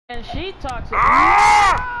And she talks to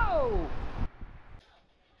no!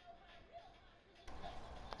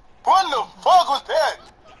 What the fuck was that?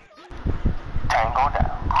 Tango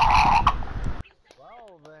down.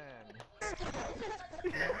 Well then.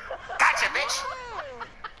 Gotcha, bitch.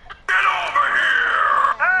 Get over here!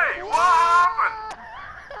 Hey, what happened?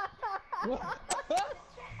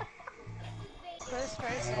 First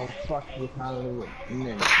person. Oh fuck you, Hollywood.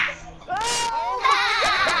 No. Oh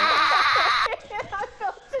I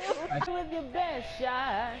felt too. With your best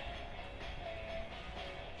shot.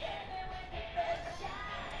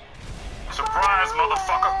 Surprise,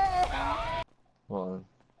 motherfucker! Hold on.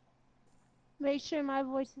 Make sure my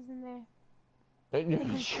voice is in there.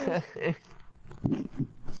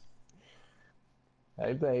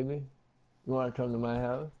 Hey baby, you wanna come to my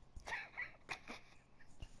house?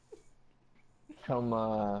 Come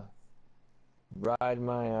ride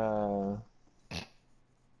my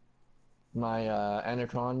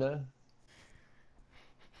Anaconda.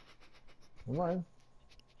 Come on.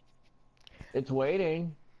 It's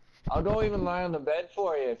waiting. I'll go even lie on the bed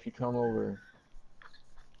for you if you come over.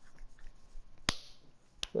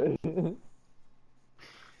 You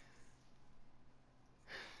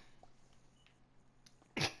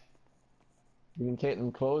can take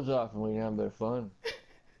them clothes off and we can have their fun.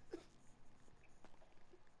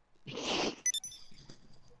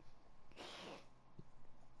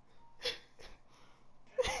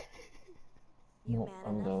 No,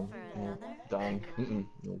 I'm done. No, done.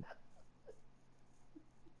 No.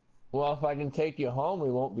 Well, if I can take you home, we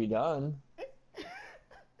won't be done.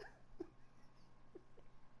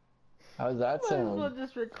 How's that sound? Might as well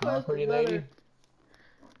just Come on, request pretty another. lady.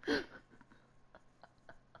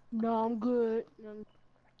 No, I'm good. You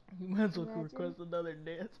might as well Imagine. request another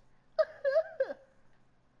dance.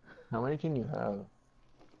 How many can you have?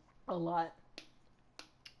 A lot.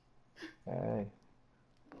 Hey.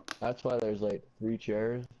 That's why there's like 3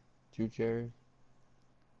 chairs, 2 chairs.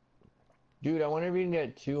 Dude, I wonder if you can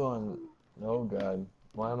get 2 on. Oh god.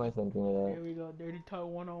 Why am I thinking of Here that? we go. Dirty Talk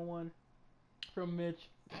 101 from Mitch.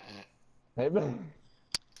 Hey, man.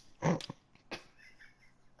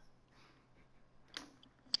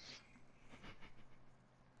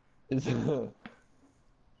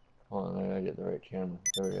 Hold on, I gotta get the right camera.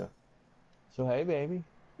 There we go. So hey baby,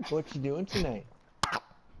 what you doing tonight?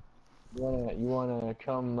 You wanna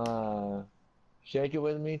come shake it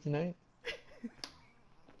with me tonight?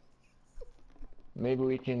 Maybe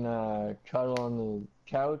we can cuddle on the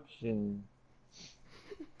couch and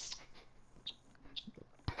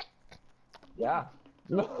yeah.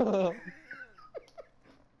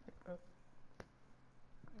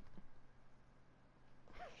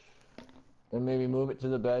 And maybe move it to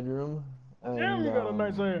the bedroom. And, Damn, you got a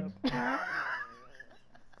nice ass.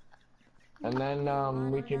 And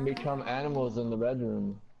then we can become animals in the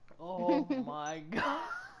bedroom. Oh my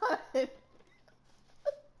god.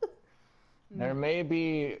 There may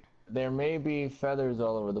be feathers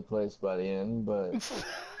all over the place by the end, but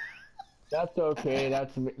that's okay.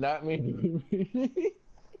 That means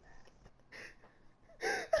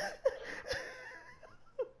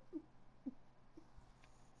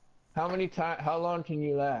how long can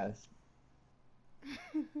you last?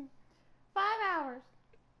 5 hours.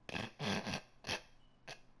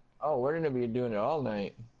 Oh, we're gonna be doing it all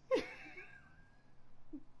night.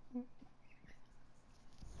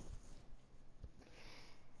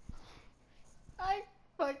 I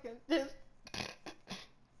fucking just.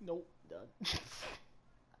 Nope, done.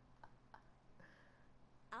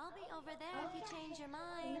 I'll be over there if you change your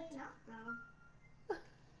mind.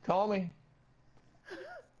 Call me.